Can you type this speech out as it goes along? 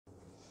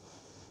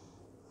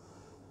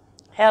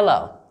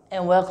Hello,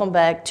 and welcome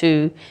back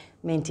to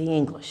Minty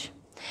English.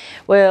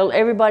 Well,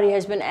 everybody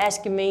has been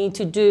asking me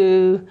to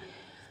do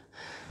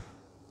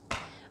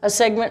a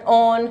segment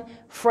on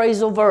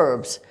phrasal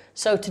verbs.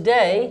 So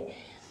today,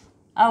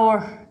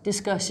 our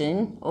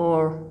discussion,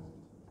 or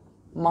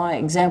my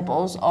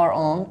examples, are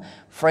on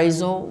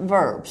phrasal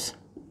verbs.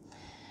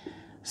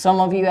 Some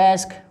of you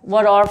ask,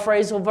 what are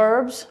phrasal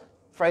verbs?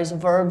 Phrasal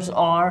verbs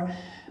are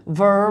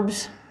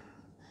verbs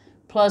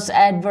plus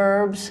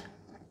adverbs,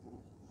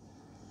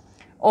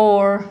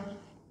 or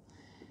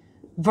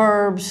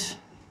verbs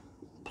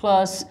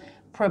plus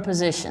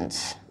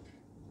prepositions,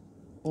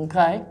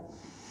 okay?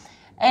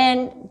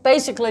 And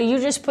basically, you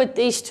just put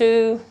these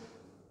two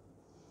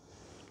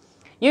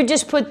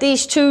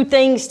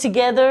things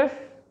together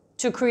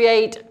to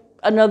create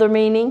another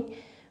meaning,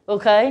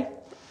 okay?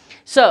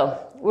 So,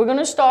 we're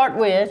gonna start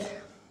with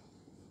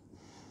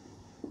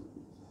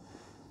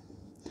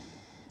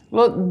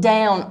look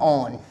down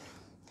on.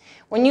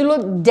 When you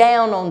look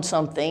down on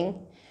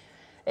something,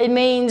 it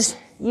means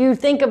you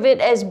think of it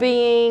as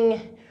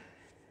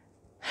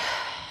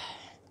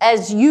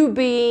you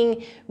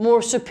being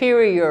more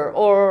superior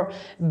or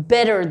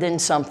better than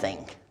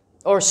something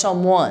or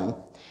someone,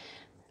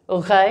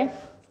 okay?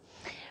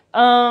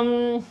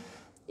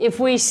 If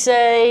we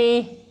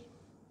say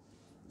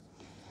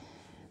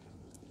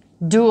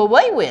do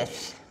away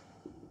with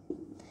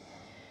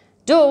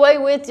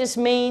just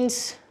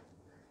means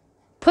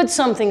put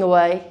something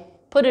away,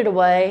 put it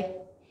away,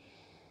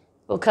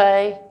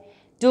 okay?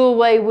 Do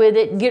away with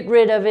it, get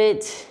rid of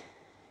it,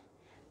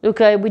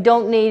 okay? We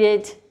don't need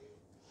it,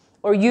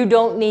 or you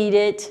don't need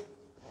it,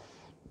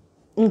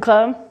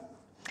 okay?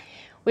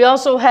 We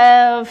also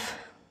have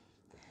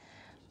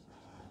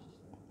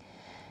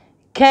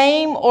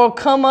came or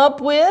come up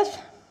with,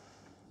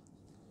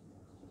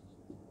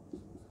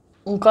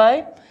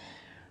 okay?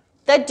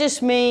 That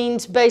just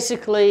means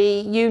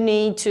basically you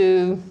need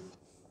to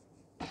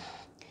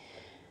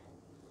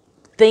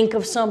think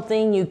of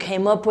something, you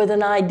came up with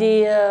an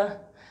idea.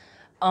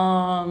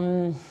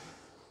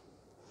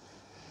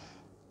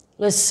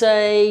 Let's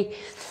say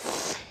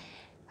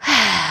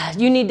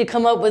you need to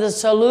come up with a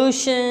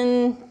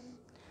solution,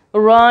 all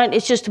right?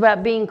 It's just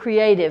about being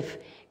creative,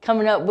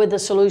 coming up with a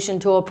solution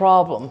to a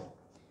problem,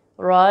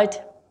 all right?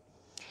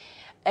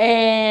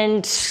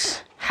 And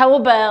how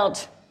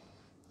about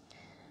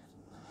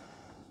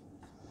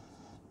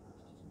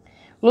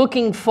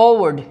looking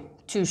forward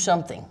to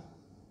something?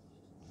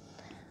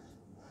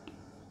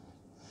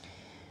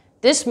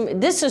 This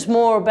is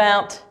more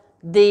about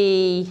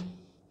the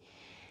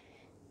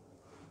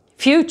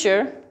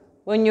future,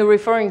 when you're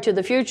referring to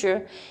the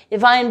future.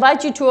 If I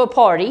invite you to a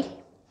party,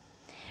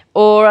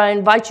 or I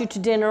invite you to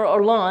dinner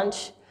or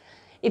lunch,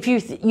 if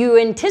you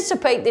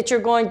anticipate that you're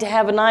going to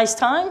have a nice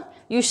time,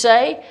 you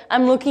say,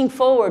 I'm looking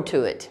forward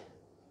to it.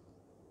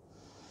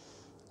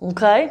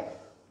 Okay?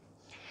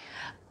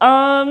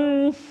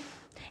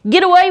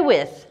 Get away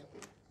with.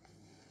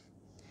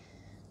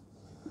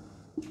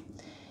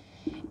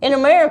 In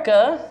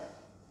America,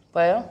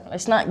 well,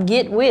 it's not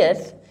get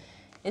with,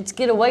 it's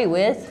get away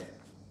with.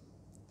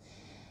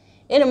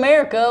 In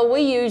America,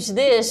 we use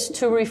this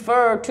to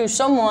refer to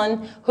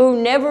someone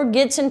who never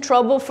gets in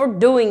trouble for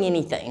doing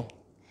anything.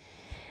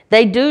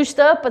 They do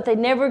stuff, but they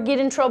never get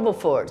in trouble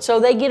for it.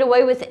 So they get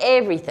away with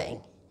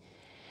everything.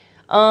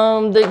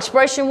 The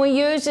expression we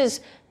use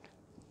is,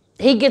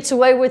 he gets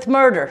away with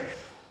murder.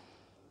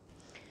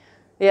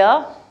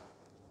 Yeah?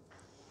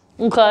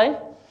 Okay.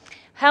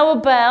 How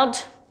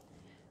about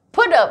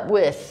put up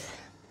with?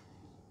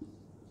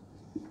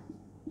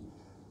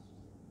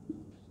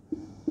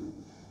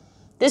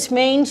 This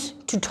means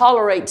to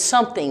tolerate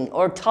something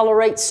or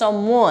tolerate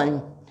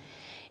someone.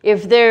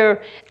 If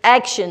their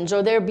actions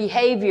or their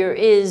behavior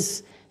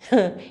is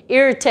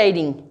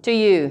irritating to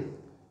you,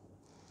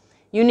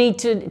 you need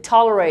to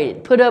tolerate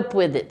it, put up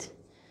with it.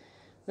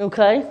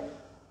 Okay?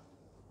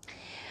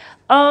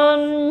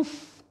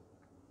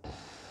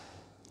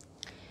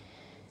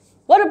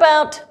 What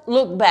about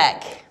look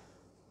back?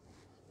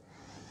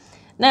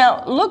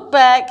 Now, look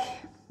back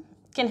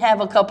can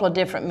have a couple of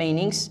different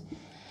meanings.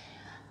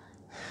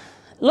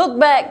 Look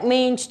back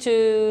means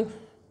to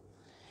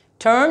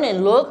turn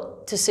and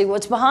look to see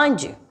what's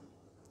behind you.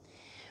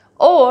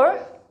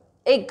 Or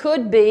it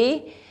could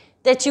be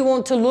that you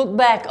want to look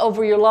back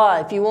over your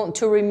life. You want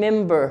to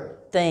remember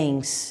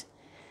things.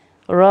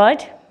 All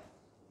right?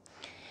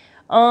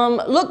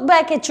 Look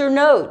back at your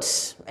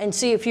notes and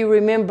see if you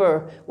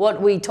remember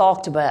what we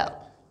talked about.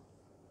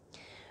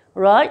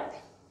 Right?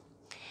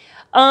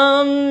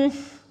 Come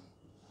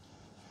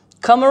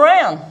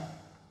around.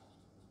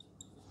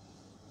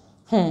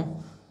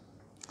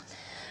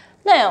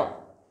 Now,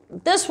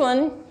 this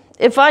one,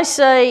 if I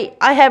say,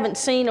 I haven't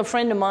seen a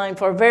friend of mine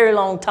for a very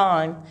long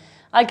time,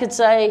 I could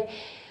say,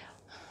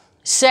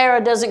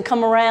 Sarah doesn't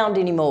come around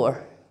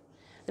anymore.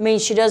 It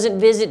means she doesn't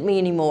visit me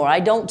anymore. I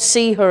don't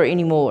see her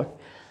anymore.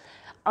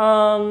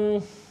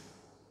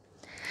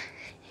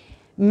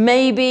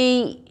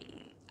 Maybe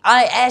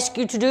I ask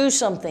you to do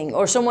something,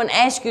 or someone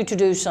asks you to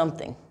do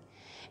something,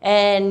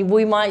 And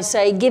we might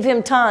say, give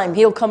him time,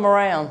 he'll come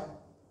around.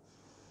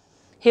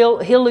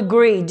 He'll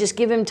agree, just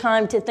give him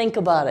time to think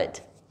about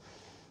it.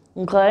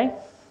 Okay?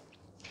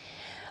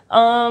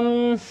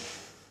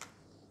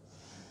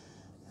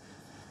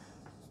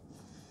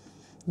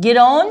 Get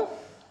on.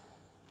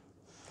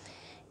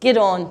 Get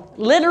on.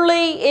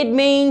 Literally, it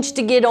means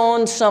to get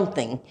on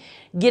something.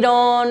 Get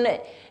on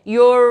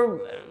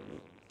your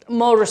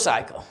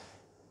motorcycle.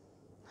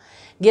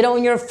 Get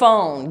on your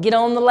phone. Get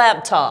on the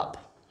laptop.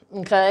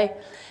 Okay?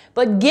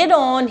 But get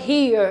on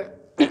here,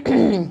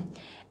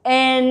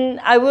 and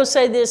I will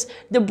say this,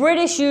 the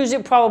British use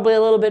it probably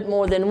a little bit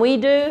more than we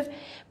do,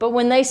 but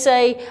when they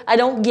say, I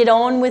don't get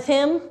on with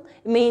him,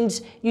 it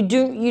means you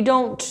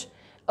don't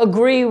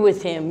agree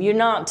with him. You're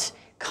not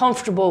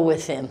comfortable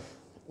with him.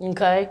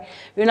 Okay?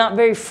 You're not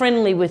very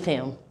friendly with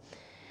him.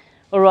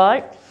 All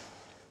right?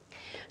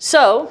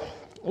 So,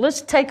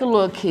 let's take a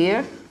look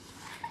here.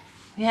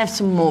 We have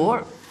some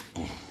more.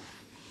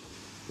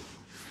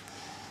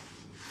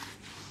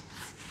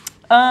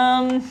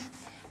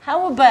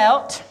 How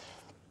about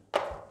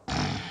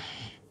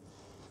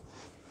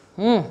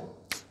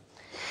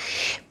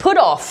put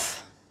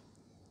off?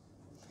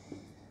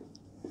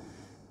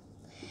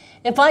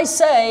 If I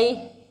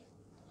say,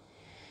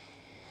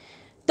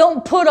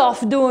 don't put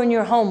off doing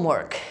your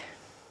homework.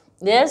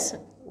 Yes?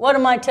 What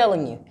am I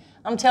telling you?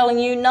 I'm telling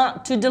you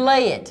not to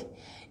delay it.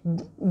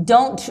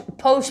 Don't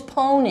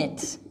postpone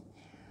it.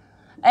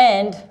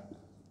 And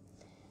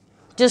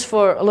just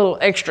for a little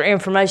extra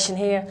information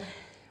here,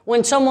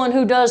 when someone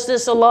who does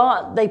this a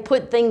lot, they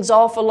put things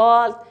off a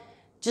lot,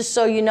 just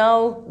so you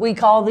know, we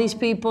call these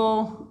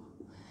people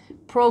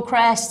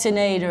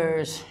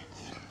procrastinators.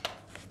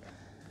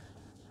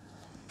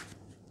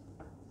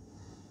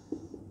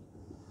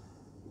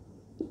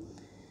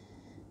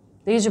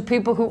 These are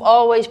people who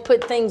always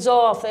put things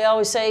off. They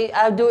always say,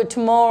 I'll do it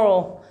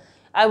tomorrow.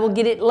 I will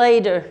get it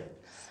later.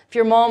 If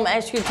your mom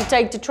asks you to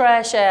take the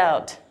trash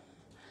out.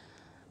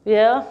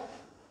 Yeah?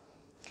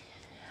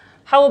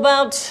 How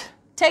about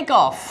take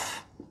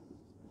off?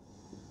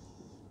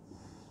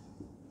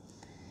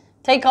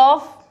 Take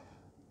off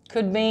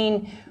could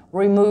mean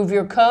remove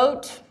your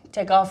coat,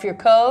 take off your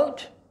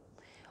coat,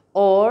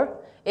 or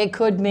it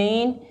could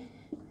mean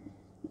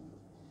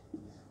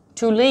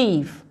to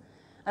leave.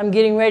 I'm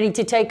getting ready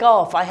to take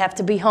off. I have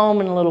to be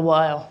home in a little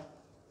while.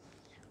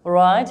 All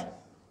right?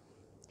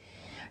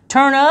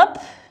 Turn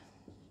up.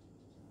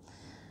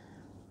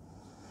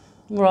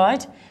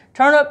 Right?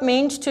 Turn up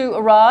means to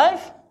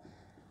arrive.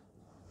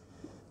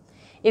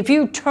 If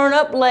you turn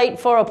up late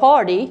for a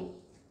party,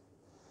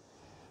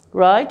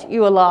 right,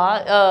 you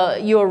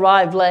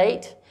arrive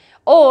late.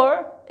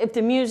 Or if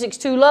the music's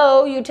too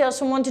low, you tell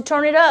someone to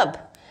turn it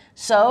up.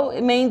 So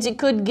it means it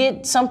could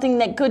get something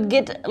that could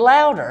get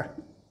louder.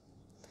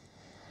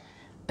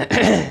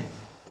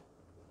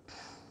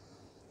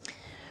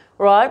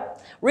 Right?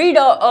 Read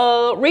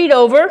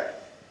over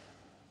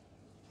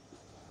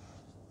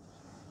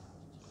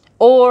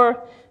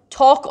or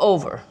talk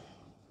over.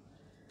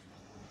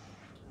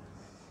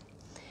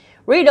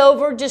 Read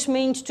over just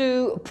means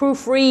to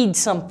proofread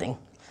something.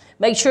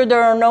 Make sure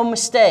there are no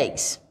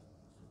mistakes.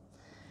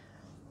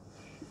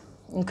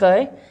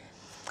 Okay?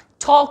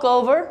 Talk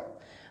over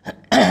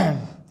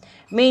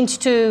means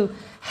to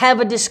have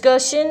a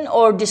discussion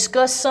or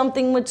discuss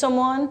something with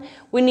someone.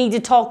 We need to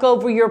talk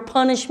over your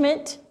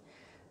punishment.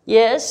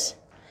 Yes.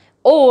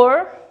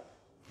 Or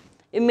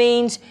it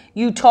means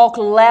you talk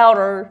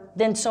louder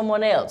than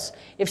someone else.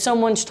 If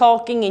someone's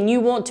talking and you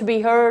want to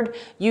be heard,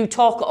 you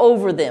talk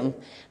over them.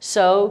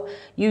 So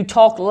you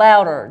talk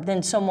louder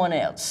than someone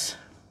else.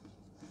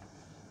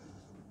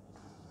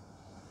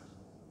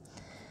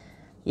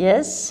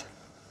 Yes?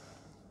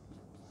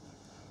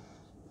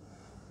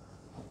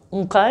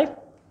 Okay.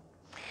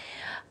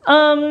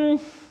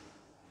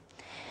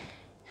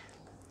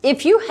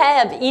 If you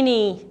have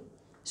any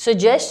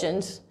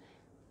suggestions,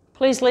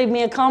 please leave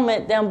me a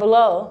comment down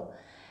below.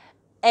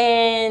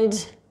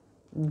 And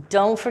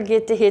don't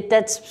forget to hit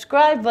that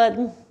subscribe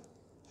button.